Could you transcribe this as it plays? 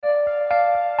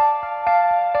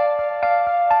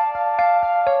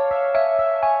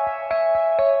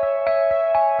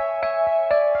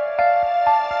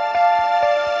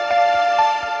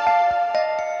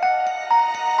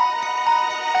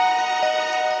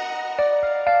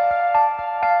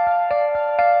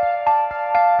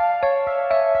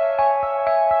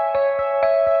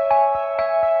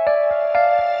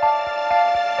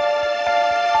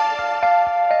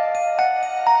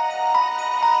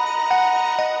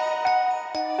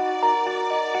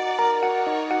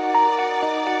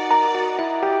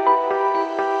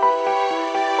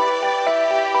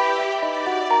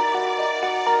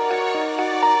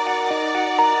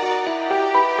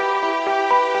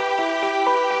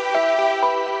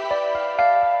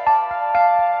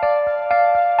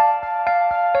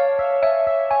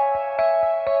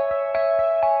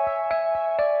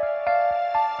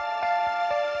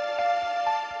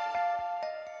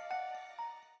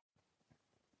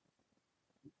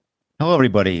Hello,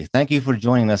 everybody. Thank you for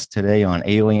joining us today on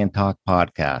Alien Talk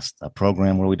Podcast, a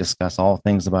program where we discuss all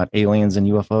things about aliens and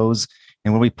UFOs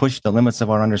and where we push the limits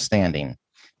of our understanding.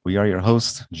 We are your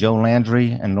hosts, Joe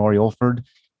Landry and Lori Olford,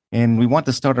 and we want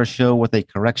to start our show with a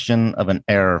correction of an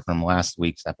error from last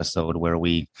week's episode where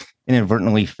we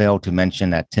inadvertently failed to mention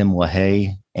that Tim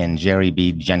LaHaye and Jerry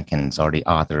B. Jenkins are the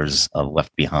authors of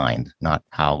Left Behind, not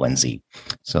Hal Lindsey.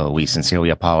 So we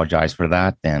sincerely apologize for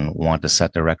that and want to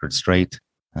set the record straight.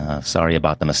 Sorry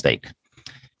about the mistake.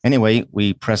 Anyway,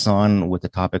 we press on with the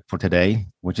topic for today,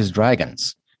 which is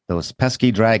dragons. Those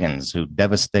pesky dragons who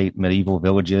devastate medieval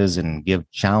villages and give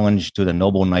challenge to the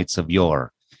noble knights of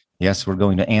yore. Yes, we're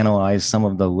going to analyze some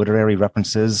of the literary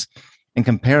references and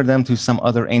compare them to some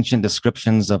other ancient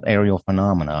descriptions of aerial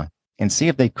phenomena and see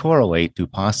if they correlate to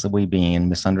possibly being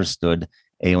misunderstood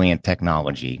alien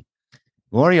technology.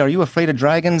 Lori, are you afraid of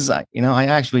dragons? I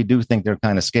actually do think they're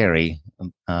kind of scary,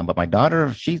 but my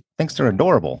daughter, she thinks they're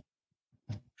adorable.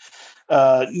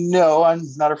 No, I'm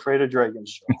not afraid of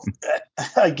dragons.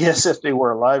 I guess if they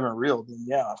were alive and real, then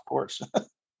yeah, of course.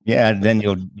 Yeah, then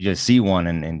you'll just see one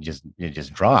and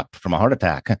just drop from a heart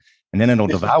attack, and then it'll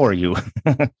devour you.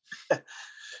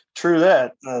 True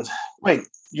that. Wait,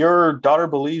 your daughter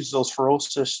believes those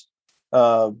ferocious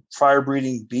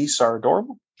fire-breathing beasts are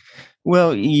adorable?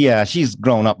 Well, yeah, she's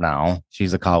grown up now.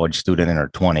 She's a college student in her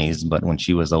 20s, but when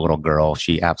she was a little girl,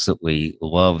 she absolutely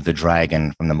loved the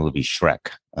dragon from the movie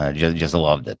Shrek. Just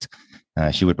loved it.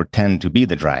 She would pretend to be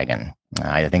the dragon.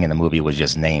 I think in the movie it was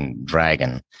just named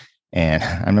Dragon. And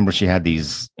I remember she had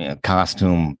these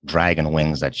costume dragon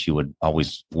wings that she would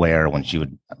always wear when she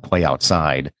would play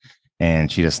outside.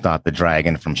 And she just thought the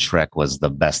dragon from Shrek was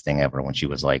the best thing ever when she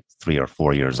was like 3 or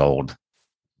 4 years old.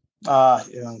 Yeah,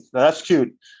 that's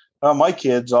cute. My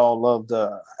kids all loved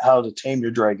How to Tame Your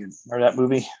Dragon. Remember that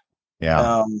movie?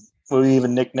 Yeah. We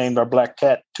even nicknamed our black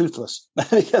cat Toothless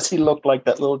because he looked like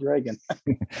that little dragon.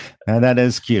 And that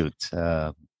is cute.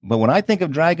 But when I think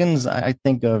of dragons, I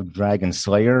think of Dragon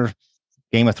Slayer,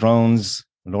 Game of Thrones,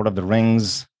 Lord of the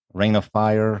Rings, Reign of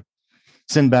Fire,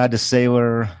 Sinbad the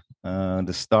Sailor,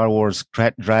 the Star Wars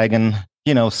Krat Dragon,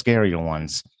 scarier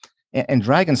ones. And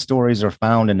dragon stories are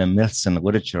found in the myths and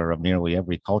literature of nearly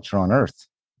every culture on Earth.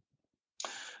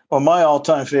 Well, my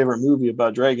all-time favorite movie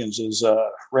about dragons is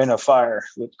Reign of Fire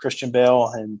with Christian Bale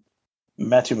and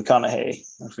Matthew McConaughey.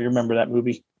 If you remember that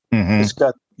movie, Mm-hmm.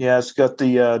 It's got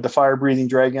the fire-breathing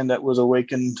dragon that was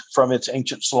awakened from its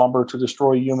ancient slumber to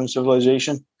destroy human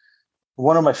civilization.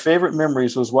 One of my favorite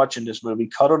memories was watching this movie,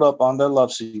 cuddled up on the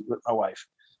love seat with my wife,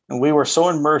 and we were so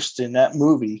immersed in that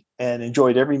movie and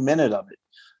enjoyed every minute of it.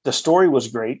 The story was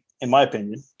great, in my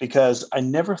opinion, because I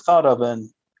never thought of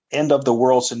an end of the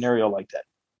world scenario like that.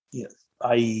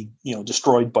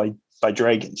 Destroyed by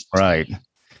dragons. Right.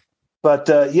 But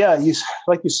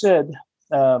like you said,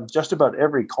 just about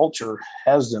every culture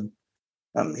has them.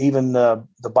 Even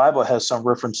the Bible has some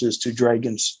references to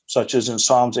dragons, such as in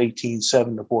Psalms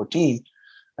 18:7-14.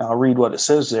 And I'll read what it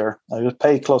says there. Just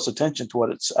pay close attention to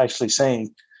what it's actually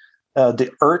saying.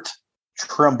 The earth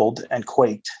trembled and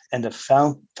quaked, and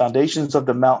the foundations of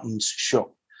the mountains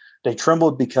shook. They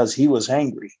trembled because he was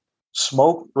angry.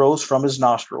 Smoke rose from his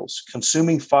nostrils.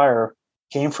 Consuming fire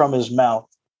came from his mouth.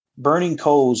 Burning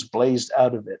coals blazed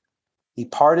out of it. He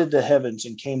parted the heavens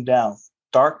and came down.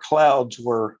 Dark clouds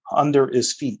were under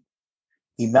his feet.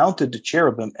 He mounted the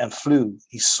cherubim and flew.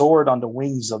 He soared on the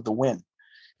wings of the wind.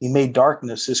 He made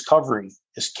darkness his covering,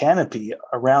 his canopy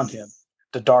around him,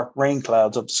 the dark rain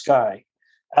clouds of the sky.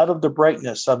 Out of the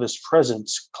brightness of his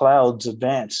presence, clouds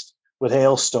advanced with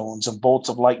hailstones and bolts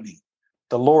of lightning.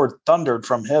 The Lord thundered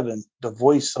from heaven. The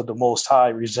voice of the Most High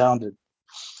resounded.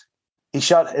 He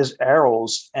shot his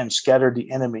arrows and scattered the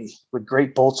enemy. With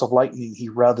great bolts of lightning, he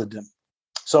routed them.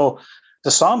 So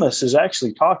the psalmist is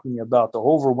actually talking about the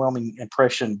overwhelming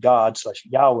impression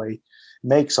God/Yahweh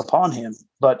makes upon him,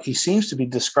 but he seems to be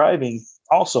describing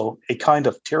also a kind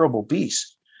of terrible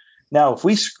beast. Now, if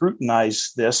we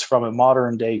scrutinize this from a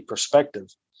modern day perspective,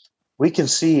 we can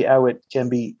see how it can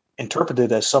be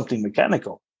interpreted as something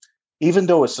mechanical, even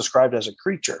though it's described as a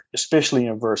creature, especially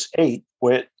in verse 8,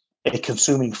 with a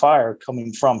consuming fire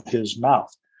coming from his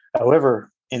mouth.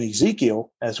 However, in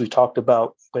Ezekiel, as we talked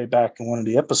about way back in one of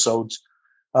the episodes,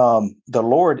 the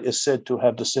Lord is said to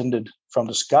have descended from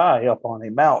the sky up on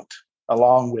a mount,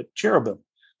 along with cherubim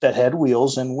that had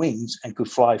wheels and wings and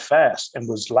could fly fast and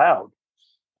was loud.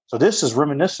 So this is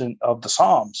reminiscent of the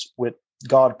Psalms, with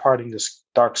God parting the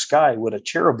dark sky with a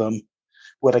cherubim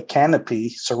with a canopy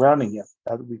surrounding him.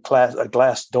 That would be a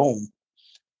glass dome.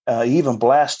 He even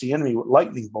blasts the enemy with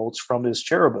lightning bolts from his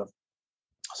cherubim.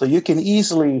 So you can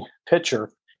easily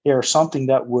picture here something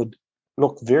that would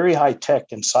look very high tech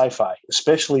and sci-fi,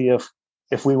 especially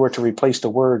if we were to replace the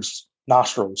words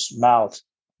nostrils, mouth,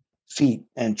 feet,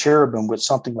 and cherubim with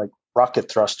something like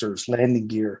rocket thrusters, landing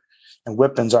gear, and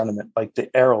weapons armament, like the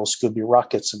arrows could be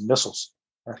rockets and missiles.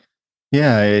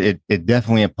 Yeah, it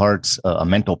definitely imparts a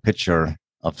mental picture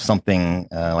of something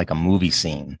like a movie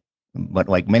scene. But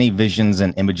like many visions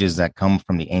and images that come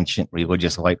from the ancient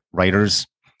religious writers,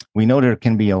 we know there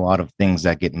can be a lot of things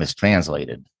that get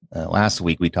mistranslated. Last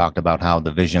week, we talked about how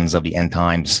the visions of the end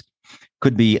times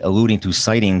could be alluding to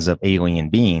sightings of alien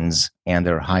beings and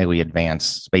their highly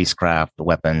advanced spacecraft,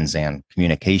 weapons, and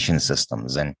communication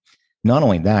systems. And not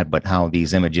only that, but how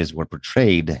these images were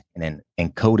portrayed in an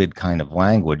encoded kind of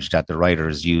language that the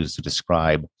writers used to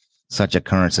describe such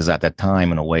occurrences at that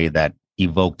time in a way that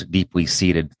evoked deeply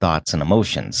seated thoughts and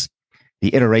emotions.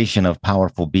 The iteration of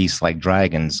powerful beasts like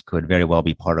dragons could very well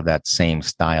be part of that same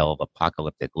style of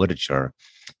apocalyptic literature,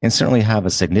 and certainly have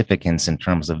a significance in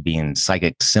terms of being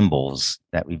psychic symbols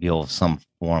that reveal some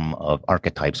form of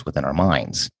archetypes within our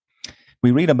minds.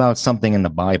 We read about something in the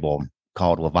Bible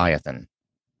called Leviathan.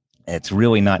 It's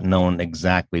really not known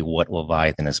exactly what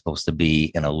Leviathan is supposed to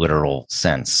be in a literal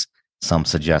sense. Some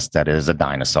suggest that it is a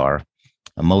dinosaur.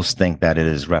 Most think that it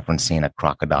is referencing a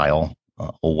crocodile,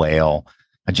 a whale,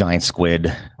 a giant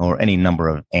squid, or any number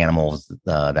of animals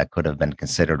that could have been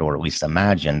considered or at least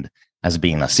imagined as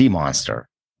being a sea monster,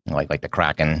 like the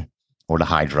Kraken or the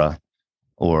Hydra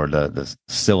or the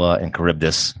Scylla and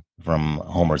Charybdis from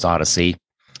Homer's Odyssey.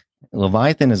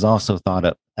 Leviathan is also thought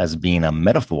of as being a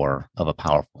metaphor of a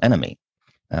powerful enemy.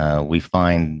 We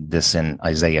find this in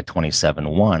Isaiah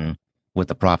 27:1, with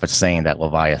the prophet saying that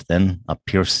Leviathan, a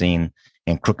piercing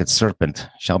and crooked serpent,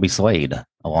 shall be slayed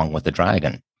along with the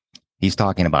dragon. He's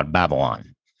talking about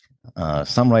Babylon.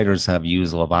 Some writers have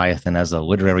used Leviathan as a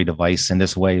literary device in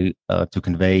this way to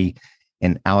convey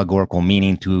an allegorical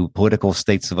meaning to political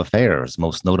states of affairs,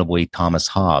 most notably Thomas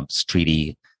Hobbes'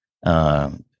 treaty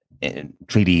in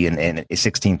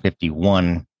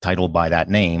 1651, titled by that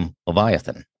name,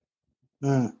 Leviathan.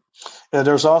 Yeah,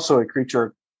 there's also a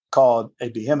creature called a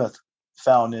behemoth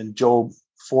found in Job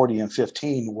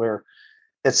 40:15, where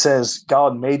it says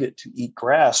God made it to eat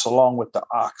grass along with the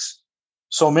ox.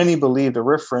 So many believe the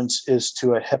reference is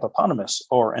to a hippopotamus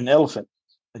or an elephant.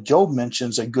 Job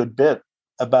mentions a good bit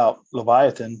about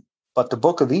Leviathan, but the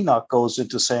book of Enoch goes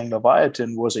into saying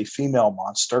Leviathan was a female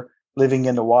monster living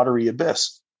in the watery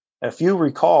abyss. If you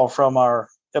recall from our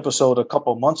episode a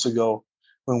couple months ago,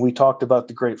 when we talked about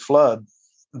the Great Flood,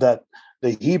 that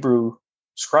the Hebrew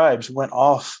scribes went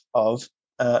off of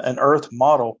an earth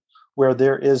model where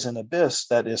there is an abyss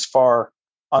that is far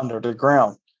under the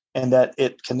ground and that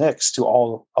it connects to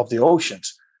all of the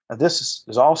oceans. And this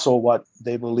is also what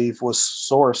they believe was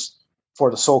source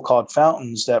for the so-called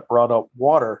fountains that brought up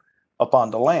water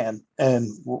upon the land and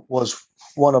was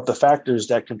one of the factors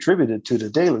that contributed to the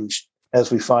deluge, as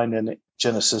we find in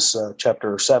Genesis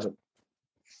chapter 7.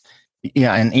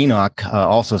 Yeah, and Enoch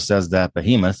also says that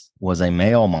Behemoth was a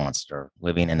male monster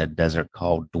living in a desert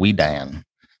called Dwedan.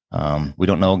 We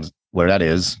don't know where that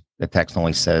is. The text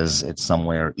only says it's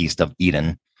somewhere east of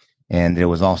Eden. And it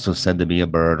was also said to be a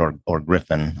bird or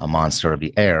griffin, a monster of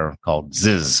the air called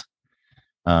Ziz.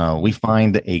 We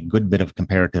find a good bit of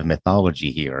comparative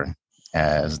mythology here,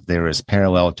 as there is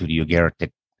parallel to the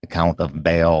Ugaritic account of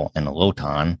Baal and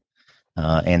Lotan,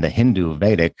 and the Hindu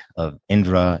Vedic of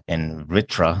Indra and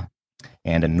Vritra,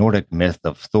 and a Nordic myth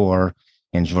of Thor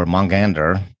and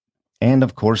Jormungandr, and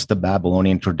of course the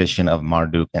Babylonian tradition of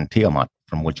Marduk and Tiamat,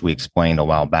 from which we explained a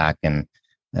while back in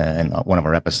one of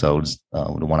our episodes,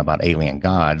 the one about alien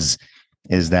gods,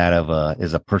 is that of a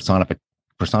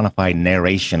personified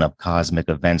narration of cosmic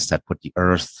events that put the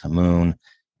Earth, Moon,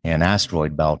 and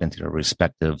asteroid belt into their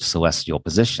respective celestial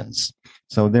positions.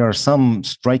 So there are some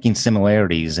striking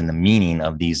similarities in the meaning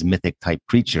of these mythic type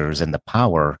creatures and the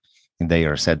power they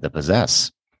are said to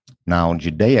possess. Now,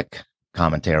 Judaic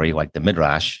commentary, like the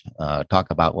Midrash, talk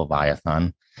about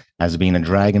Leviathan as being a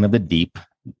dragon of the deep,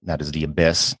 that is the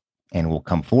abyss, and will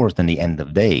come forth in the end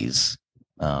of days.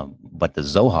 But the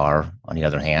Zohar, on the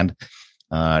other hand,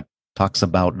 talks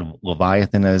about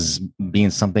Leviathan as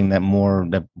being something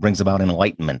that brings about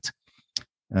enlightenment.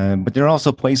 But there are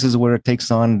also places where it takes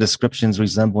on descriptions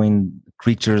resembling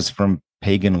creatures from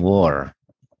pagan lore.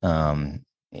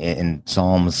 In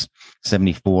Psalms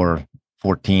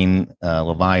 74:14,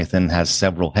 Leviathan has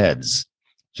several heads,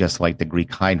 just like the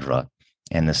Greek Hydra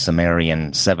and the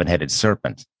Sumerian seven-headed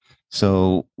serpent.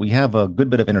 So we have a good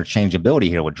bit of interchangeability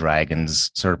here with dragons,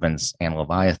 serpents, and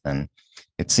Leviathan.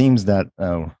 It seems that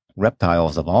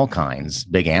reptiles of all kinds,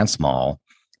 big and small,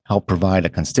 help provide a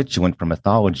constituent for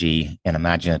mythology and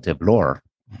imaginative lore.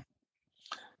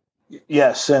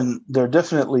 Yes, and there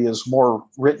definitely is more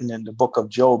written in the book of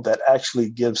Job that actually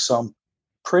gives some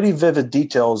pretty vivid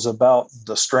details about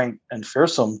the strength and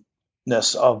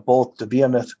fearsomeness of both the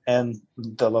behemoth and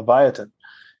the Leviathan.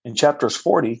 In chapters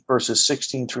 40, verses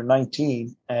 16 through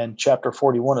 19, and chapter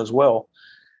 41 as well,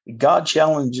 God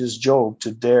challenges Job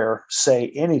to dare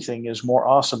say anything is more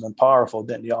awesome and powerful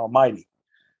than the Almighty.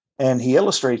 And he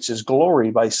illustrates his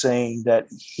glory by saying that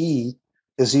he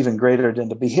is even greater than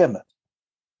the behemoth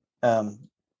um,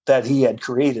 that he had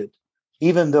created,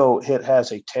 even though it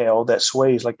has a tail that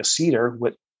sways like a cedar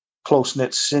with close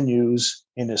knit sinews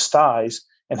in his thighs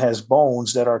and has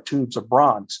bones that are tubes of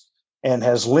bronze and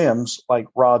has limbs like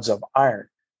rods of iron.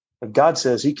 But God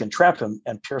says he can trap him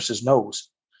and pierce his nose.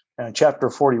 And in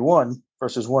chapter 41,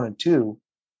 verses 1 and 2,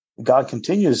 God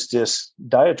continues this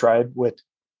diatribe with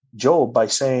Job by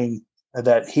saying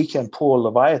that he can pull a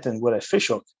Leviathan with a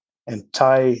fishhook and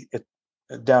tie it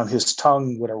down his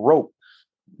tongue with a rope,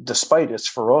 despite its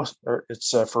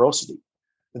ferocity.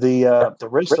 The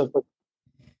rest of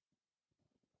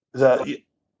the.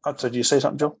 So, do you say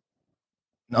something, Joe?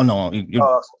 No.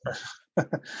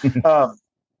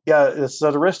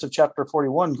 So the rest of chapter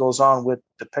 41 goes on with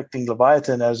depicting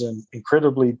Leviathan as an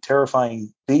incredibly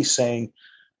terrifying beast, saying,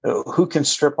 "Who can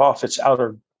strip off its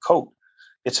outer coat?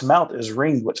 Its mouth is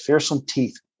ringed with fearsome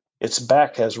teeth. Its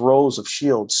back has rows of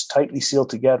shields tightly sealed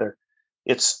together.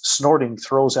 Its snorting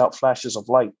throws out flashes of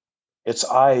light. Its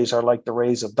eyes are like the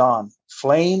rays of dawn.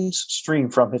 Flames stream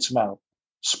from its mouth.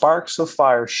 Sparks of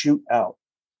fire shoot out.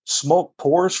 Smoke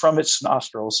pours from its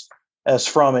nostrils as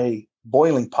from a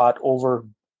boiling pot over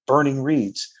burning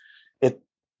reeds.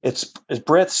 Its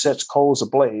breath sets coals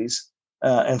ablaze,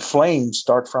 and flames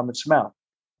start from its mouth."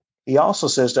 He also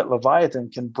says that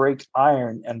Leviathan can break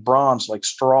iron and bronze like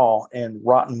straw and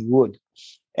rotten wood,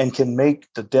 and can make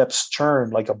the depths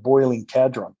churn like a boiling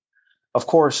cadron. Of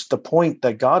course, the point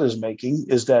that God is making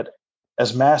is that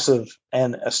as massive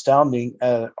and astounding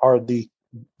are the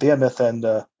behemoth and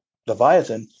the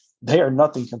Leviathan, they are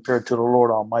nothing compared to the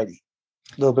Lord Almighty.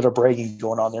 A little bit of bragging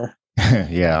going on there.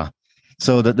 Yeah.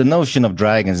 So the notion of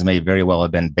dragons may very well have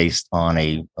been based on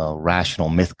a rational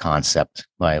myth concept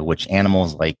by which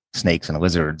animals like snakes and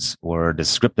lizards were a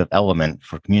descriptive element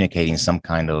for communicating some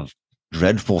kind of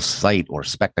dreadful sight or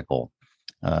spectacle.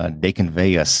 They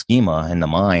convey a schema in the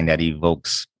mind that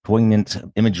evokes poignant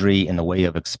imagery in the way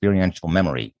of experiential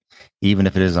memory, even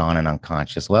if it is on an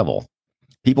unconscious level.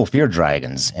 People fear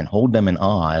dragons and hold them in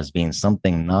awe as being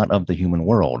something not of the human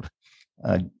world.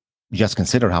 Just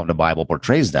consider how the Bible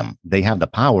portrays them. They have the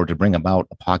power to bring about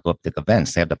apocalyptic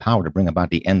events. They have the power to bring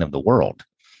about the end of the world.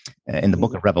 In the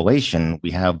book of Revelation,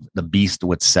 we have the beast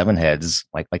with 7 heads,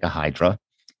 like a hydra,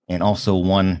 and also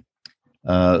one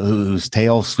whose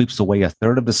tail sweeps away a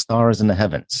third of the stars in the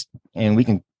heavens. And we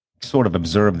can sort of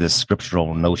observe this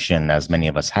scriptural notion, as many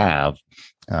of us have,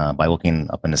 by looking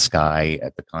up in the sky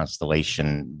at the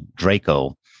constellation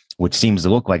Draco, which seems to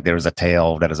look like there is a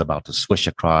tail that is about to swish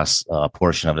across a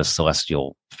portion of the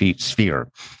celestial sphere.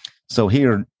 So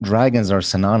here, dragons are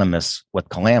synonymous with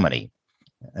calamity.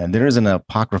 And there is an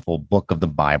apocryphal book of the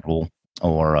Bible,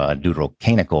 or a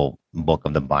deuterocanonical book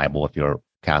of the Bible, if you're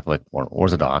Catholic or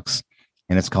Orthodox,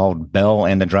 and it's called Bel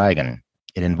and the Dragon.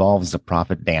 It involves the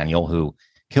prophet Daniel, who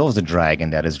kills the dragon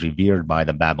that is revered by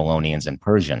the Babylonians and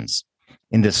Persians.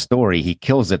 In this story, he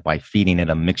kills it by feeding it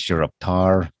a mixture of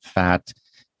tar, fat,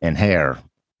 and hair,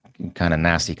 kind of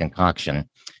nasty concoction,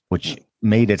 which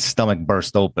made its stomach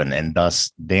burst open. And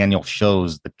thus Daniel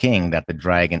shows the king that the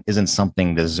dragon isn't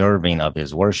something deserving of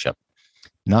his worship.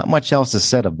 Not much else is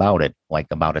said about it, like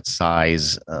about its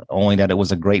size, only that it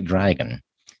was a great dragon.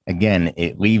 Again,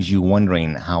 it leaves you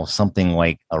wondering how something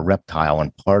like a reptile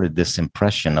imparted this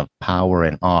impression of power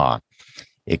and awe.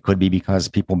 It could be because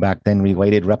people back then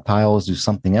related reptiles to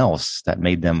something else that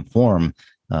made them form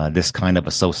this kind of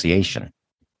association.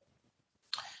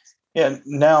 Yeah,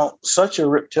 now such a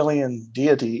reptilian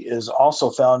deity is also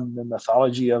found in the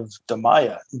mythology of the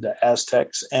Maya, the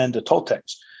Aztecs, and the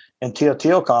Toltecs. In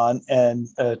Teotihuacan and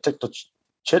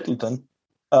Tenochtitlan,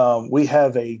 we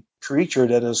have a creature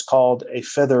that is called a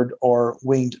feathered or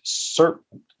winged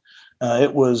serpent.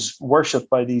 It was worshipped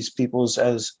by these peoples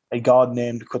as a god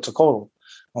named Quetzalcoatl.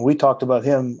 And we talked about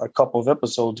him a couple of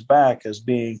episodes back as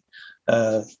being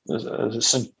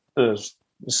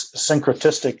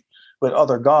syncretistic with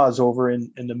other gods over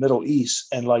in the Middle East.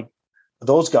 And like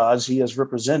those gods, he is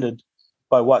represented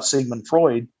by what Sigmund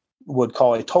Freud would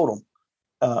call a totem,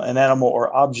 an animal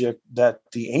or object that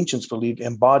the ancients believed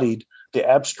embodied the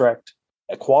abstract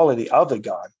quality of a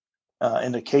god.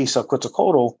 In the case of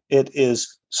Quetzalcoatl, it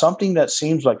is something that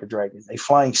seems like a dragon, a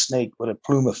flying snake with a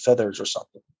plume of feathers or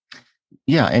something.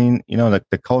 Yeah, and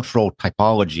the cultural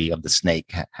typology of the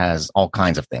snake has all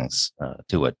kinds of things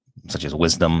to it, such as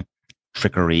wisdom,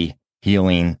 trickery,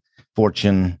 healing,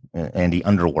 fortune, and the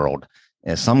underworld.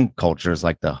 Some cultures,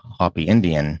 like the Hopi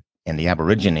Indian and the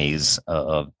Aborigines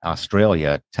of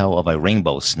Australia, tell of a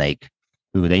rainbow snake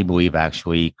who they believe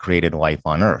actually created life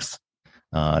on Earth.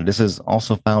 This is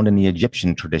also found in the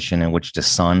Egyptian tradition, in which the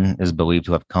sun is believed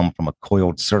to have come from a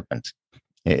coiled serpent.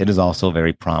 It is also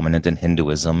very prominent in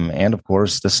Hinduism. And of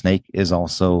course, the snake is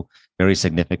also very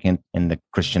significant in the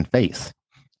Christian faith.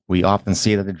 We often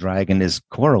see that the dragon is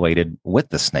correlated with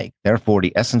the snake. Therefore,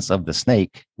 the essence of the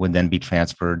snake would then be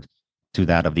transferred to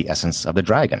that of the essence of the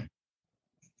dragon.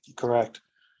 Correct.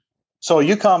 So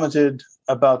you commented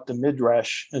about the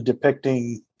Midrash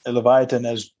depicting a Leviathan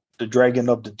as the dragon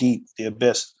of the deep, the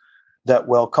abyss, that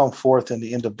will come forth in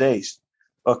the end of days.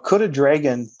 Could a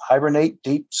dragon hibernate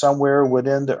deep somewhere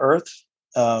within the earth,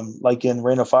 like in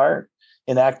Rain of Fire,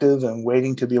 inactive and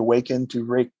waiting to be awakened to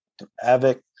wreak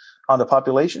havoc on the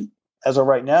population? As of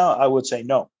right now, I would say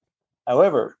no.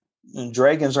 However,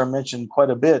 dragons are mentioned quite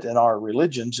a bit in our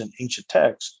religions and ancient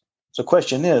texts. So the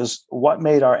question is, what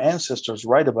made our ancestors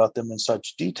write about them in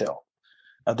such detail?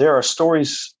 There are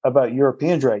stories about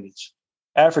European dragons,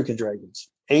 African dragons,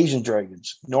 Asian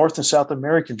dragons, North and South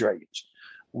American dragons.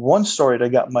 One story that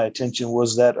got my attention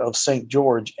was that of St.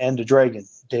 George and the dragon,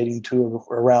 dating to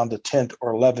around the 10th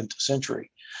or 11th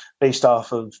century, based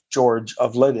off of George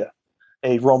of Lydda,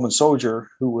 a Roman soldier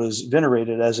who was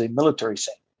venerated as a military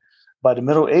saint. By the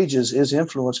Middle Ages, his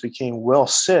influence became well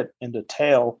set in the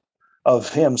tale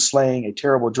of him slaying a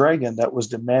terrible dragon that was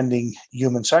demanding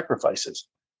human sacrifices.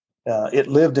 It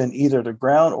lived in either the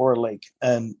ground or a lake,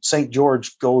 and St.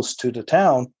 George goes to the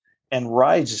town and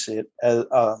rides the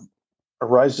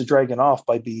dragon off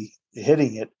by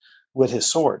hitting it with his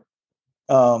sword.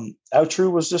 How true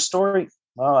was this story?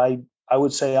 Well, I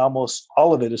would say almost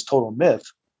all of it is total myth,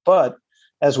 but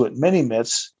as with many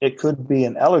myths, it could be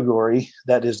an allegory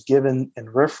that is given in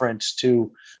reference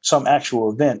to some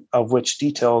actual event of which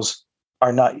details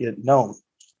are not yet known.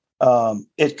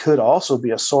 It could also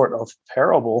be a sort of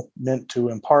parable meant to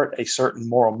impart a certain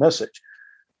moral message.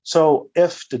 So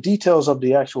if the details of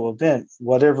the actual event,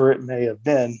 whatever it may have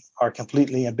been, are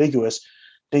completely ambiguous,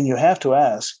 then you have to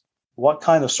ask, what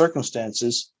kind of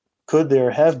circumstances could there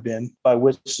have been by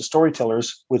which the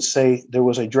storytellers would say there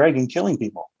was a dragon killing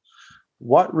people?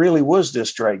 What really was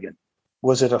this dragon?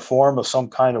 Was it a form of some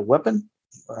kind of weapon?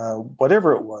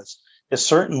 Whatever it was, it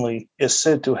certainly is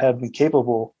said to have been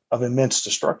capable of immense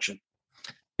destruction.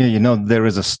 Yeah, there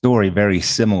is a story very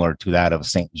similar to that of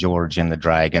St. George and the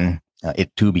dragon.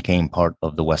 It too became part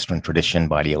of the Western tradition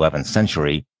by the 11th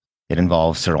century. It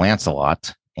involves Sir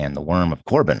Lancelot and the Worm of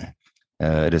Corban.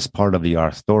 It is part of the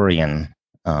Arthurian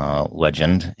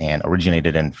legend and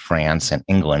originated in France and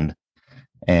England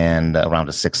and around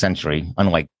the 6th century,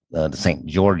 unlike the St.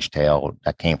 George tale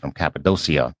that came from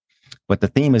Cappadocia. But the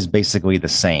theme is basically the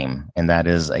same, and that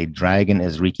is a dragon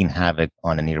is wreaking havoc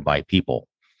on the nearby people.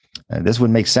 This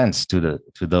would make sense to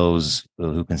those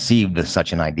who conceived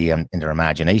such an idea in their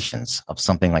imaginations of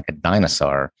something like a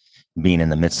dinosaur being in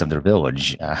the midst of their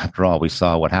village. After all, we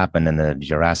saw what happened in the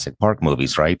Jurassic Park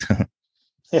movies, right?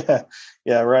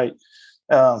 Yeah, right.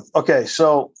 Okay,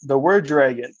 so the word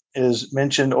dragon is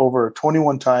mentioned over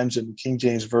 21 times in the King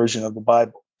James Version of the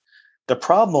Bible. The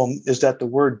problem is that the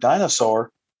word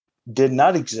dinosaur did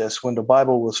not exist when the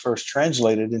Bible was first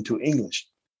translated into English.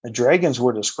 The dragons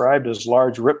were described as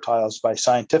large reptiles by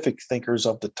scientific thinkers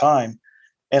of the time,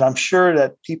 and I'm sure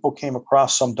that people came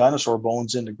across some dinosaur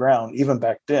bones in the ground even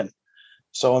back then.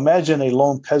 So imagine a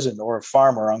lone peasant or a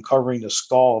farmer uncovering the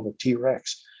skull of a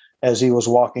T-Rex as he was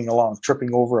walking along,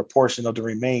 tripping over a portion of the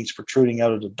remains protruding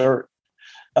out of the dirt.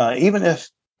 Even if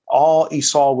all he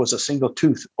saw was a single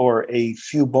tooth or a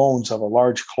few bones of a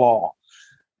large claw,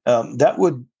 that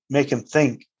would make him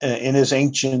think in his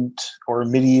ancient or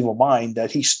medieval mind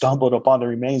that he stumbled upon the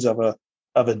remains of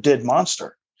a dead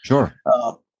monster. Sure.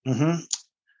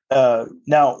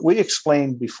 Now, we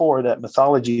explained before that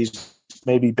mythologies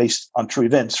may be based on true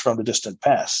events from the distant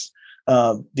past.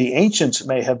 The ancients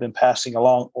may have been passing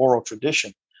along oral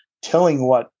tradition, telling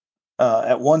what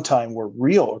at one time were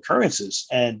real occurrences,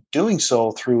 and doing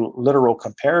so through literal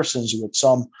comparisons with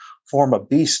some form of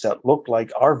beast that looked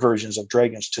like our versions of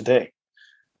dragons today.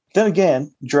 Then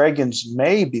again, dragons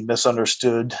may be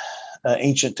misunderstood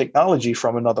ancient technology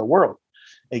from another world.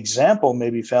 Example may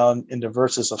be found in the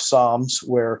verses of Psalms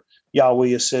where Yahweh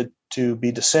is said to be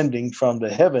descending from the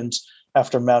heavens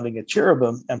after mounting a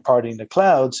cherubim and parting the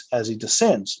clouds as he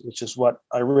descends, which is what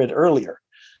I read earlier.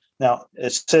 Now,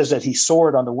 it says that he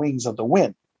soared on the wings of the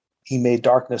wind. he made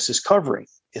darkness his covering,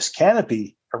 his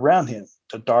canopy around him,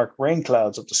 the dark rain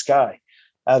clouds of the sky.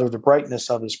 Out of the brightness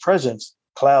of his presence,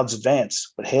 clouds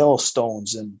advance with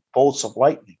hailstones and bolts of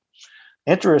lightning.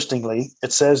 Interestingly,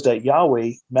 it says that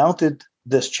Yahweh mounted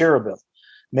this cherubim,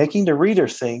 making the reader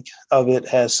think of it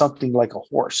as something like a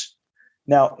horse.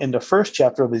 Now, in the first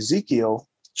chapter of Ezekiel,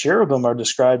 cherubim are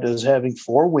described as having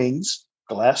 4 wings,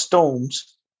 glass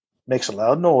domes, makes a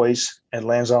loud noise, and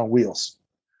lands on wheels.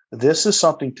 This is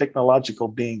something technological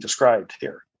being described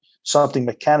here, something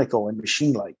mechanical and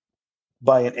machine-like,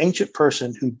 by an ancient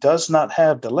person who does not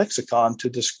have the lexicon to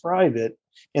describe it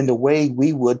in the way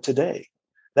we would today.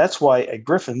 That's why a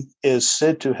griffin is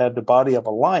said to have the body of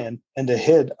a lion and the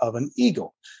head of an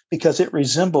eagle, because it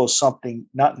resembles something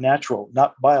not natural,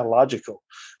 not biological,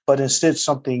 but instead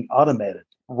something automated,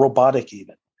 robotic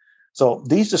even. So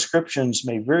these descriptions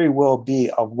may very well be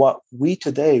of what we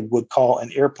today would call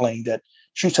an airplane that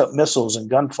shoots up missiles and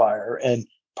gunfire and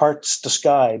parts the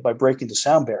sky by breaking the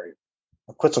sound barrier.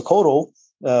 Quetzalcoatl,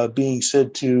 being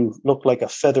said to look like a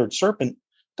feathered serpent,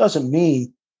 doesn't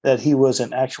mean that he was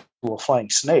an actual flying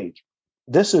snake.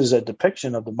 This is a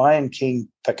depiction of the Mayan king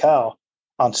Tikal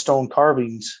on stone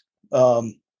carvings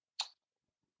in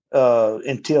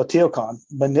Teotihuacan,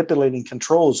 manipulating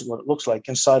controls what it looks like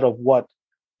inside of what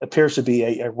appears to be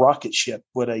a rocket ship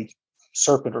with a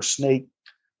serpent or snake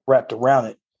wrapped around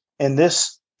it. And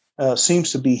this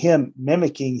seems to be him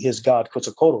mimicking his god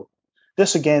Quetzalcoatl.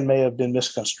 This again may have been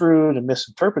misconstrued and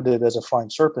misinterpreted as a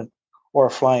flying serpent or a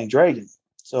flying dragon.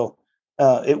 So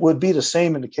it would be the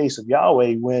same in the case of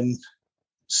Yahweh when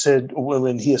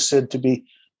he is said to be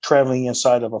traveling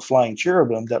inside of a flying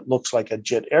cherubim that looks like a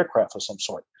jet aircraft of some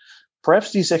sort.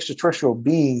 Perhaps these extraterrestrial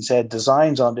beings had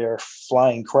designs on their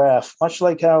flying craft, much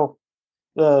like how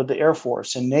the Air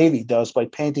Force and Navy does by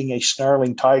painting a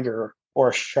snarling tiger or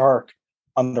a shark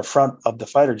on the front of the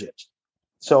fighter jets.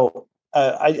 So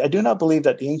I do not believe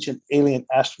that the ancient alien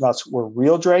astronauts were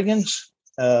real dragons,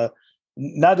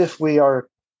 not if we are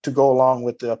to go along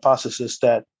with the hypothesis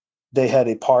that they had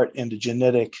a part in the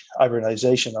genetic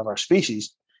hybridization of our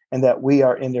species and that we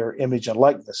are in their image and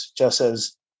likeness, just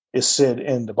as is said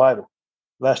in the Bible.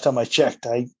 Last time I checked,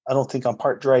 I don't think I'm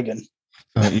part dragon.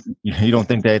 You don't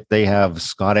think that they have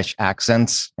Scottish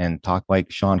accents and talk like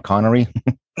Sean Connery?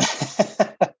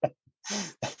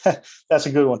 That's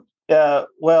a good one.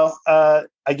 Well,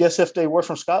 I guess if they were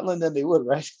from Scotland, then they would,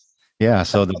 right? Yeah,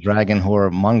 so the dragon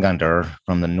Hormungandr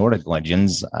from the Nordic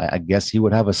legends, I guess he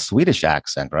would have a Swedish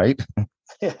accent, right?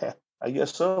 Yeah, I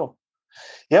guess so.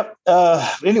 Yep.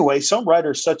 Anyway, some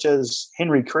writers such as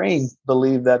Henry Crane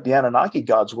believe that the Anunnaki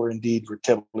gods were indeed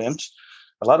reptilians.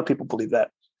 A lot of people believe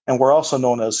that. And were also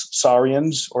known as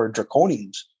Saurians or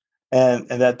Draconians, and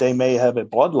that they may have a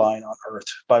bloodline on Earth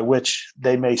by which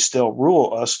they may still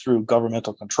rule us through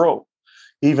governmental control.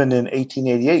 Even in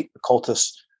 1888,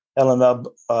 occultist Elena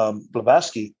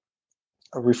Blavatsky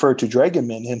referred to dragon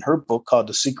men in her book called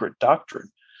The Secret Doctrine.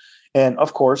 And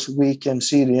of course, we can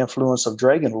see the influence of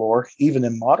dragon lore even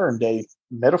in modern day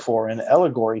metaphor and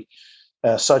allegory,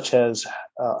 such as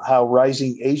how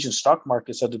rising Asian stock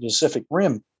markets of the Pacific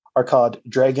Rim are called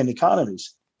dragon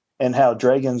economies, and how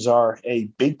dragons are a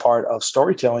big part of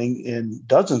storytelling in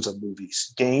dozens of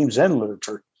movies, games, and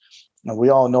literature. And we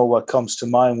all know what comes to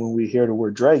mind when we hear the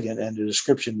word dragon, and the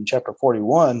description in chapter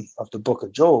 41 of the book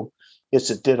of Job is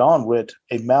it did on with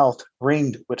a mouth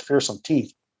ringed with fearsome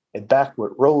teeth, a back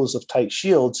with rows of tight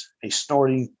shields, a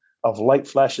snorting of light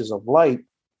flashes of light,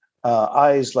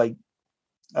 eyes like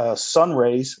sun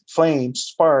rays, flames,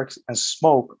 sparks, and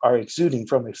smoke are exuding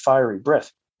from a fiery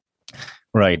breath.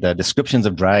 Right. The descriptions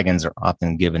of dragons are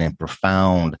often given in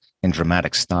profound and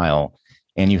dramatic style.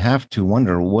 And you have to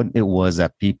wonder what it was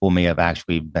that people may have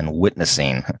actually been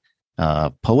witnessing.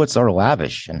 Poets are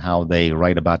lavish in how they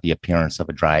write about the appearance of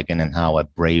a dragon and how a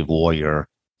brave warrior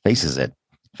faces it.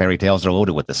 Fairy tales are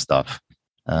loaded with this stuff.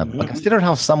 But consider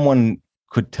how someone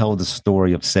could tell the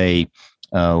story of, say,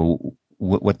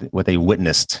 what they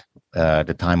witnessed at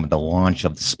the time of the launch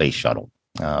of the space shuttle.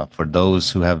 For those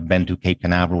who have been to Cape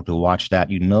Canaveral to watch that,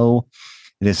 you know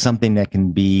it is something that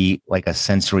can be like a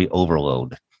sensory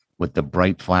overload, with the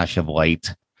bright flash of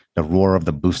light, the roar of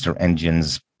the booster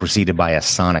engines preceded by a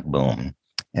sonic boom,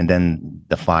 and then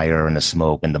the fire and the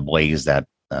smoke and the blaze that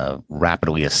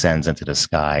rapidly ascends into the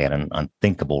sky at an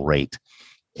unthinkable rate.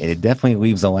 It definitely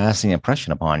leaves a lasting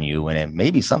impression upon you, and it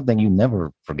may be something you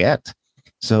never forget.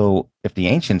 So if the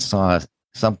ancients saw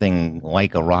something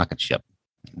like a rocket ship,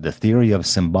 the theory of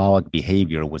symbolic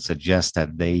behavior would suggest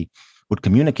that they would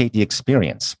communicate the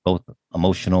experience, both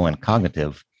emotional and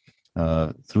cognitive,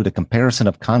 through the comparison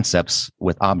of concepts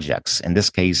with objects, in this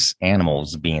case,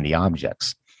 animals being the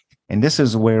objects. And this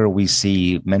is where we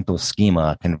see mental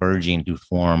schema converging to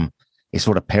form a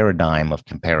sort of paradigm of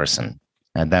comparison.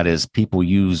 And that is, people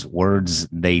use words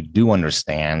they do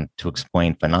understand to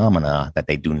explain phenomena that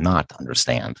they do not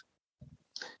understand.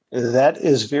 That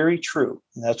is very true.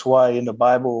 And that's why in the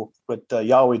Bible, with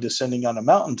Yahweh descending on a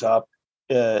mountaintop,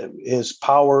 his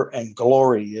power and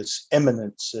glory, its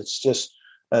eminence, it's just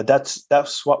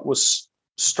that's what was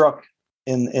struck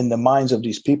in the minds of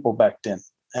these people back then,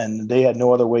 and they had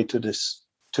no other way to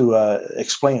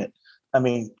explain it. I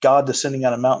mean, God descending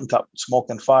on a mountaintop with smoke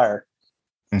and fire.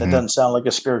 That doesn't sound like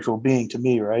a spiritual being to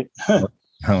me, right?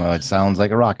 Well, it sounds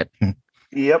like a rocket.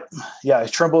 Yep. Yeah,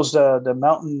 it trembles the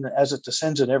mountain as it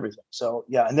descends and everything. So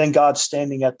yeah, and then God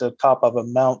standing at the top of a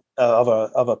mount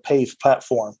of a paved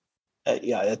platform.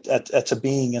 That's a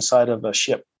being inside of a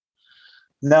ship.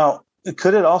 Now,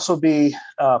 could it also be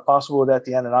possible that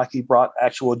the Anunnaki brought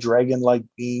actual dragon-like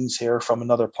beings here from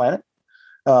another planet?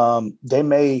 They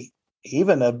may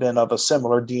even have been of a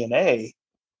similar DNA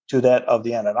to that of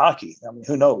the Anunnaki. I mean,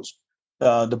 who knows?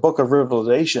 The book of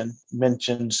Revelation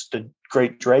mentions the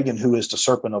great dragon who is the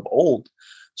serpent of old.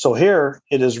 So here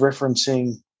it is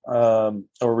referencing or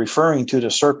referring to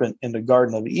the serpent in the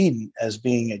Garden of Eden as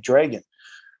being a dragon.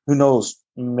 Who knows?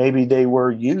 Maybe they were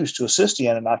used to assist the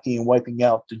Anunnaki in wiping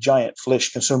out the giant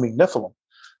flesh-consuming Nephilim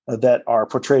that are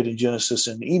portrayed in Genesis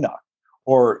and Enoch.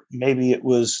 Or maybe it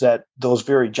was that those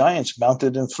very giants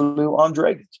mounted and flew on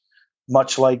dragons,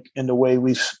 much like in the way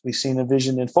we've seen a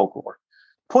vision in folklore.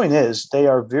 Point is, they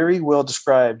are very well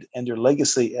described, and their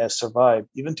legacy has survived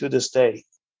even to this day.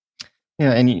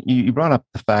 Yeah, and you brought up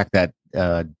the fact that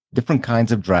different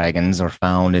kinds of dragons are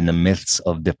found in the myths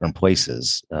of different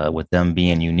places, with them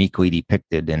being uniquely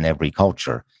depicted in every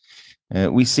culture.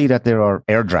 We see that there are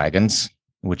air dragons,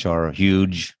 which are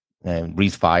huge,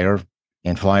 breathe fire,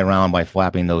 and fly around by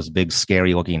flapping those big,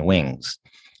 scary-looking wings.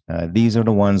 These are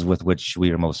the ones with which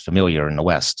we are most familiar in the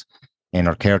West, and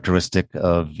are characteristic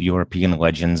of European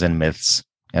legends and myths,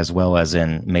 as well as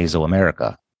in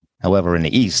Mesoamerica. However, in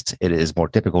the East, it is more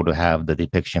typical to have the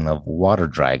depiction of water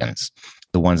dragons,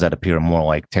 the ones that appear more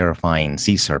like terrifying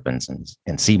sea serpents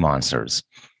and sea monsters.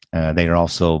 They are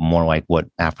also more like what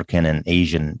African and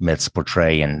Asian myths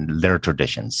portray in their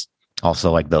traditions, also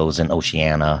like those in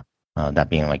Oceania, that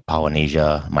being like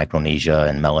Polynesia, Micronesia,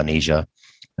 and Melanesia.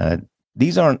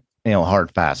 These aren't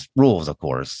hard, fast rules, of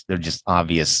course. They're just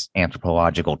obvious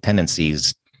anthropological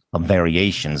tendencies of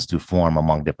variations to form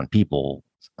among different peoples,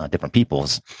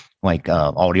 like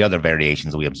all the other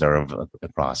variations we observe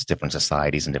across different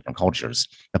societies and different cultures.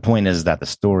 The point is that the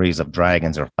stories of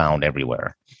dragons are found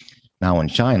everywhere. Now, in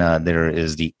China, there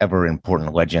is the ever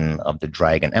important legend of the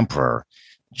Dragon Emperor,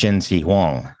 Qin Shi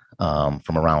Huang,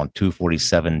 from around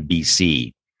 247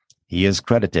 BC. He is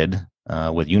credited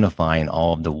with unifying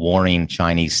all of the warring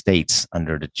Chinese states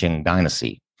under the Qing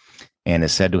dynasty, and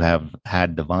is said to have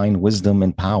had divine wisdom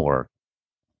and power,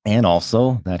 and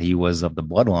also that he was of the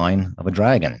bloodline of a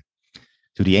dragon.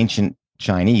 To the ancient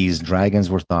Chinese, dragons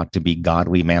were thought to be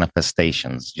godly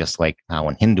manifestations, just like how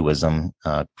in Hinduism,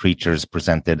 creatures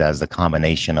presented as the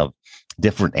combination of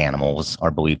different animals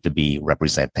are believed to be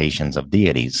representations of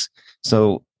deities.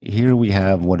 So here we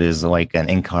have what is like an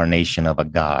incarnation of a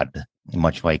god,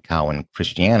 much like how in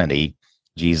Christianity,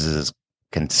 Jesus is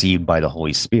conceived by the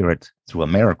Holy Spirit through a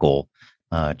miracle.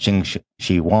 Qin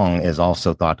Shi Huang is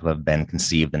also thought to have been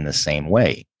conceived in the same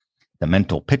way. The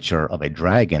mental picture of a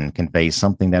dragon conveys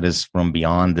something that is from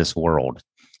beyond this world.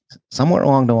 Somewhere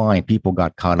along the line, people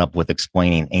got caught up with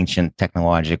explaining ancient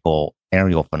technological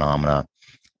aerial phenomena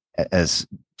as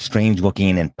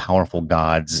strange-looking and powerful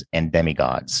gods and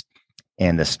demigods.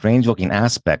 And the strange-looking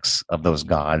aspects of those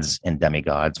gods and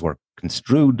demigods were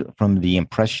construed from the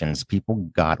impressions people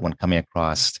got when coming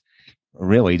across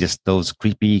really just those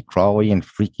creepy, crawly, and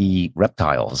freaky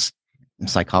reptiles.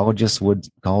 Psychologists would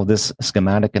call this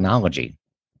schematic analogy.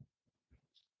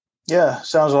 Yeah,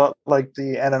 sounds a lot like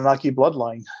the Anunnaki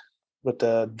bloodline with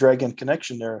the dragon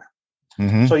connection there.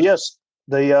 Mm-hmm. So yes,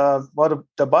 the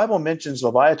Bible mentions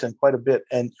Leviathan quite a bit,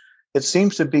 and it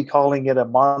seems to be calling it a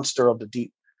monster of the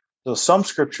deep. So some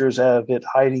scriptures have it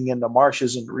hiding in the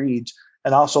marshes and reeds,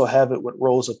 and also have it with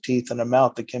rows of teeth and a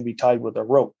mouth that can be tied with a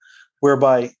rope,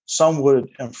 whereby some would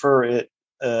infer it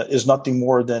is nothing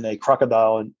more than a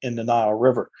crocodile in the Nile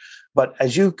River. But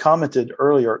as you commented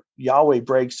earlier, Yahweh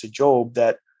brags to Job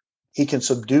that he can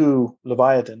subdue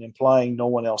Leviathan, implying no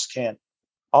one else can.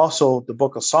 Also, the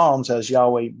book of Psalms has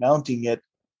Yahweh mounting it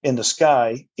in the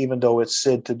sky, even though it's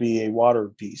said to be a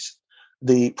water beast.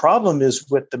 The problem is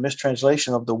with the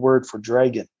mistranslation of the word for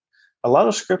dragon. A lot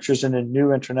of scriptures in the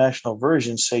New International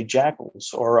Version say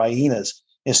jackals or hyenas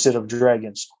instead of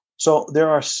dragons. So there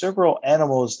are several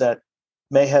animals that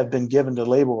may have been given the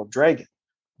label of dragon.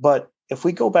 But if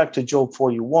we go back to Job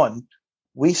 41,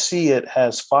 we see it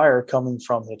has fire coming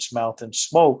from its mouth and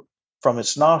smoke from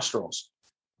its nostrils.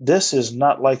 This is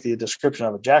not likely a description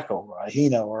of a jackal or a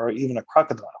hyena or even a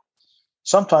crocodile.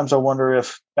 Sometimes I wonder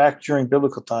if back during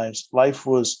biblical times, life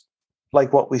was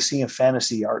like what we see in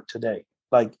fantasy art today.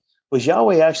 Like, was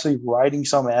Yahweh actually riding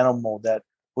some animal that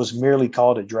was merely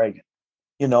called a dragon?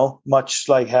 Much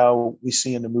like how we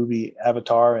see in the movie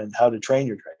Avatar and How to Train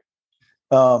Your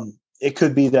Dragon. It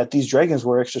could be that these dragons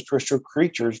were extraterrestrial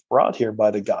creatures brought here by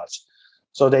the gods.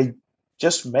 So they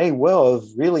just may well have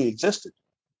really existed.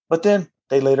 But then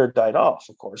they later died off,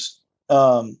 of course.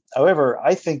 However,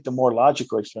 I think the more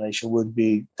logical explanation would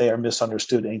be they are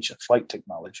misunderstood ancient flight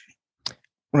technology.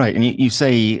 Right. And you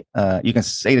say, you can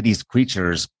say that these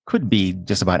creatures could be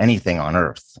just about anything on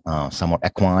Earth, somewhat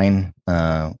equine,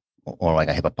 or like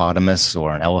a hippopotamus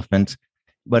or an elephant.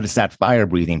 But it's that fire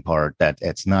breathing part that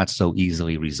it's not so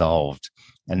easily resolved.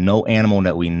 And no animal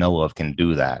that we know of can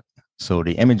do that. So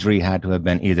the imagery had to have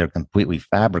been either completely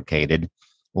fabricated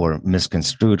or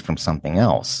misconstrued from something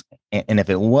else. And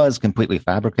if it was completely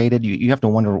fabricated, you have to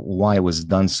wonder why it was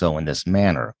done so in this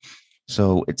manner.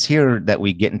 So it's here that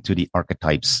we get into the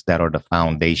archetypes that are the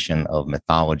foundation of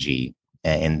mythology,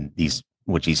 and these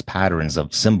patterns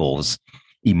of symbols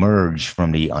emerge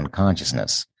from the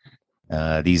unconsciousness.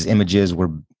 These images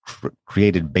were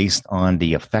created based on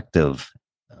the affective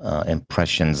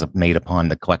impressions made upon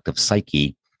the collective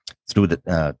psyche through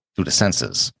the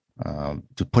senses.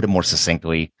 To put it more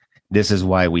succinctly, this is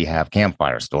why we have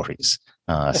campfire stories,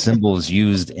 symbols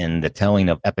used in the telling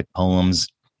of epic poems,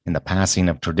 in the passing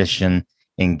of tradition,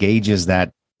 engages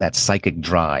that psychic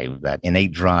drive, that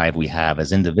innate drive we have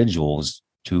as individuals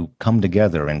to come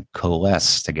together and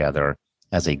coalesce together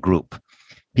as a group.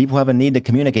 People have a need to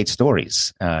communicate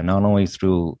stories, not only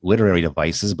through literary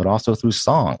devices, but also through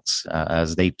songs,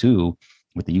 as they too,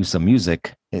 with the use of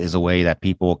music, is a way that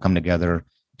people come together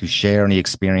to share in the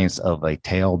experience of a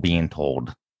tale being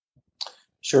told.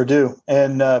 Sure do.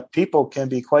 And people can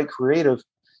be quite creative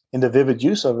in the vivid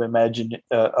use of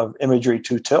imagery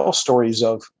to tell stories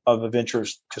of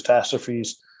adventures,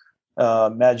 catastrophes,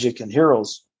 magic, and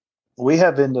heroes. We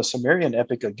have in the Sumerian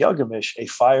epic of Gilgamesh a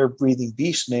fire-breathing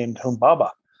beast named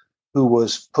Humbaba, who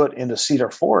was put in the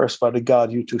cedar forest by the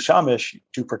god Utu-Shamash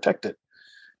to protect it.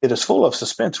 It is full of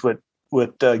suspense with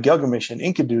Gilgamesh and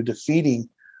Enkidu defeating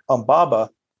Humbaba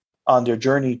on their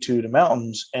journey to the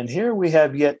mountains. And here we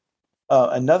have yet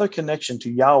another connection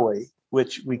to Yahweh,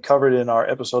 which we covered in our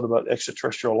episode about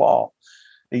extraterrestrial law.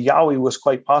 The Yahweh was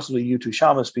quite possibly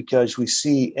Utu-Shamash, because we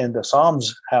see in the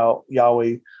Psalms how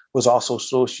Yahweh was also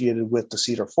associated with the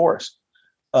cedar forest.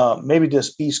 Maybe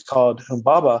this beast called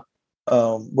Humbaba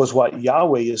was what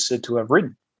Yahweh is said to have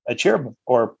ridden, a cherubim,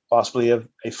 or possibly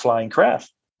a flying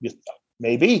craft.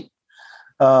 Maybe.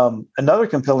 Another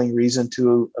compelling reason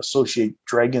to associate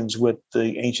dragons with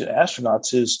the ancient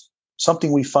astronauts is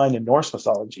something we find in Norse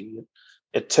mythology.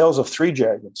 It tells of 3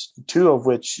 dragons, 2 of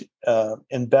which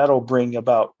in battle bring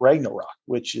about Ragnarok,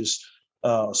 which is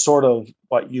sort of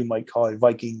what you might call a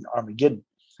Viking Armageddon.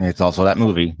 It's also that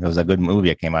movie. It was a good movie.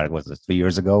 It came out, was it 3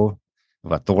 years ago,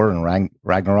 about Thor and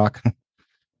Ragnarok?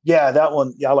 Yeah, that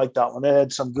one. Yeah, I like that one. It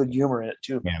had some good humor in it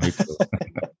too. Yeah, me too.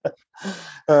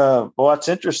 Well, what's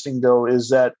interesting though is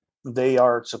that they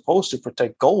are supposed to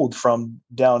protect gold from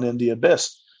down in the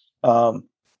abyss. It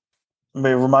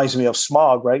reminds me of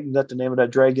Smaug, right? Is that the name of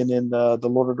that dragon in the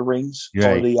Lord of the Rings,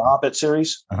 right, or the Hobbit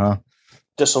series?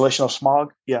 Desolation of Smaug.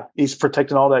 Yeah, he's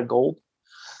protecting all that gold.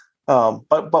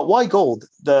 But why gold?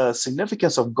 The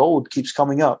significance of gold keeps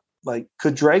coming up. Like,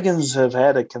 could dragons have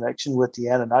had a connection with the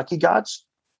Anunnaki gods?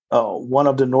 One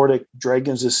of the Nordic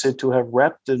dragons is said to have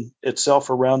wrapped itself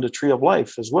around the tree of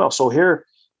life as well. So here,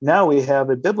 now we have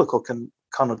a biblical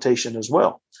connotation as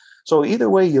well. So either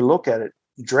way you look at it,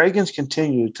 dragons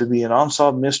continue to be an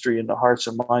unsolved mystery in the hearts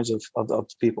and minds of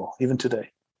people, even today.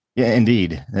 Yeah,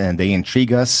 indeed. And they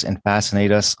intrigue us and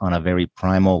fascinate us on a very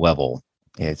primal level.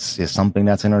 It's something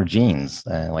that's in our genes.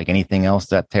 Like anything else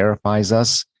that terrifies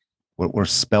us, we're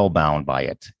spellbound by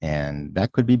it. And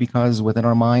that could be because within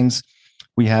our minds,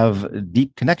 we have a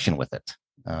deep connection with it.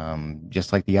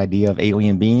 Just like the idea of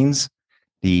alien beings,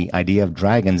 the idea of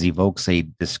dragons evokes a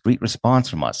discrete response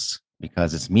from us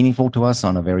because it's meaningful to us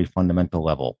on a very fundamental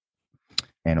level.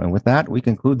 And with that, we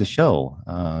conclude the show.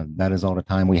 That is all the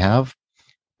time we have.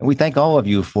 And we thank all of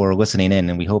you for listening in,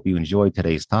 and we hope you enjoyed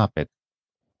today's topic.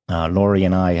 Lori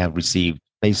and I have received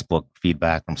Facebook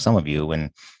feedback from some of you,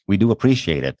 and we do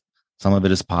appreciate it. Some of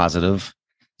it is positive.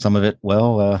 Some of it,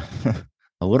 well,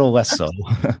 a little less so.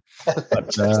 But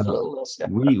Just a little less, yeah.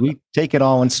 we take it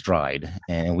all in stride,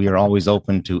 and we are always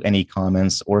open to any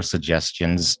comments or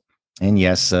suggestions. And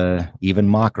yes, even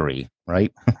mockery,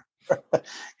 right?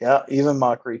 Yeah, even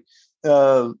mockery.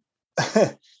 Uh,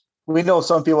 we know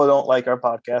some people don't like our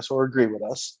podcast or agree with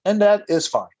us, and that is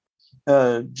fine.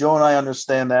 Joe and I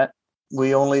understand that.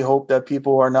 We only hope that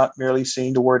people are not merely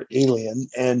seeing the word alien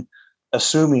and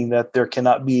assuming that there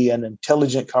cannot be an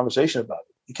intelligent conversation about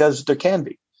it, because there can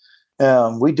be.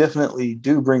 We definitely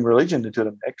do bring religion into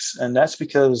the mix, and that's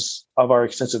because of our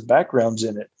extensive backgrounds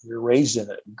in it. We were raised in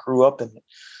it, we grew up in it,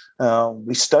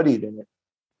 we studied in it.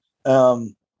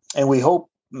 And we hope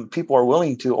people are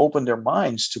willing to open their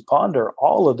minds to ponder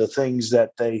all of the things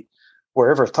that they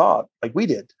were ever taught, like we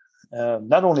did,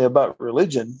 not only about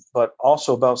religion, but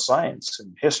also about science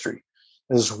and history,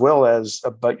 as well as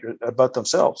about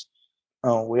themselves.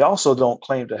 We also don't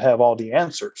claim to have all the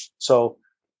answers. So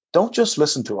don't just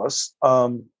listen to us.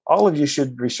 All of you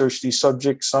should research these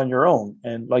subjects on your own.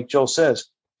 And like Joe says,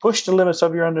 push the limits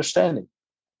of your understanding.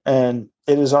 And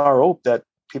it is our hope that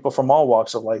people from all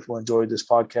walks of life will enjoy this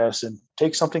podcast and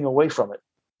take something away from it.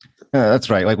 That's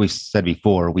right. Like we said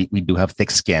before, we do have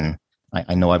thick skin.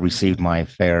 I know I've received my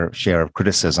fair share of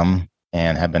criticism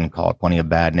and have been called plenty of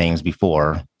bad names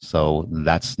before. So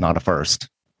that's not a first.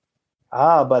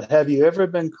 But have you ever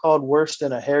been called worse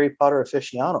than a Harry Potter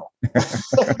aficionado?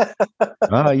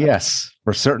 Yes,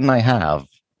 for certain I have.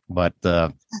 But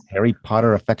Harry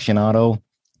Potter aficionado,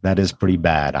 that is pretty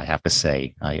bad, I have to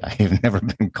say. I have never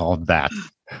been called that.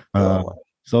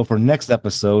 So for next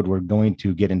episode, we're going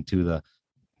to get into the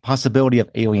possibility of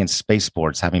alien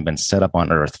spaceports having been set up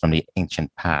on Earth from the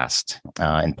ancient past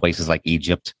in places like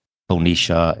Egypt,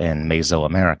 Phoenicia, and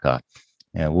Mesoamerica.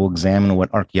 And we'll examine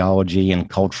what archaeology and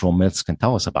cultural myths can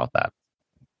tell us about that.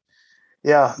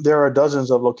 Yeah, there are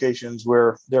dozens of locations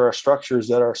where there are structures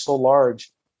that are so large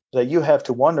that you have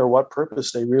to wonder what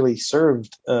purpose they really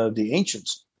served the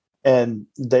ancients. And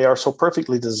they are so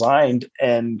perfectly designed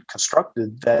and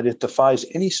constructed that it defies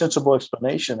any sensible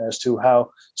explanation as to how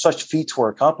such feats were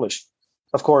accomplished.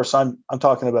 Of course, I'm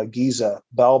talking about Giza,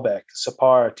 Baalbek,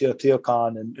 Sapar,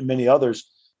 Teotihuacan, and many others,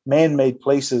 man-made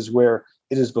places where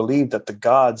it is believed that the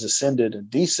gods ascended and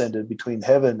descended between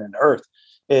heaven and earth.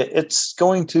 It's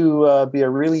going to be a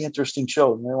really interesting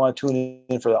show. You may want to tune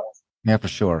in for that one. Yeah, for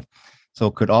sure.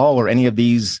 So could all or any of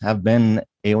these have been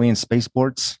alien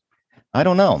spaceports? I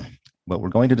don't know, but we're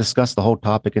going to discuss the whole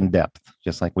topic in depth,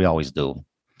 just like we always do.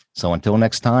 So until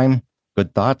next time,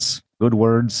 good thoughts, good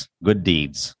words, good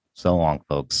deeds. So long,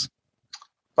 folks.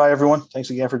 Bye, everyone. Thanks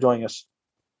again for joining us.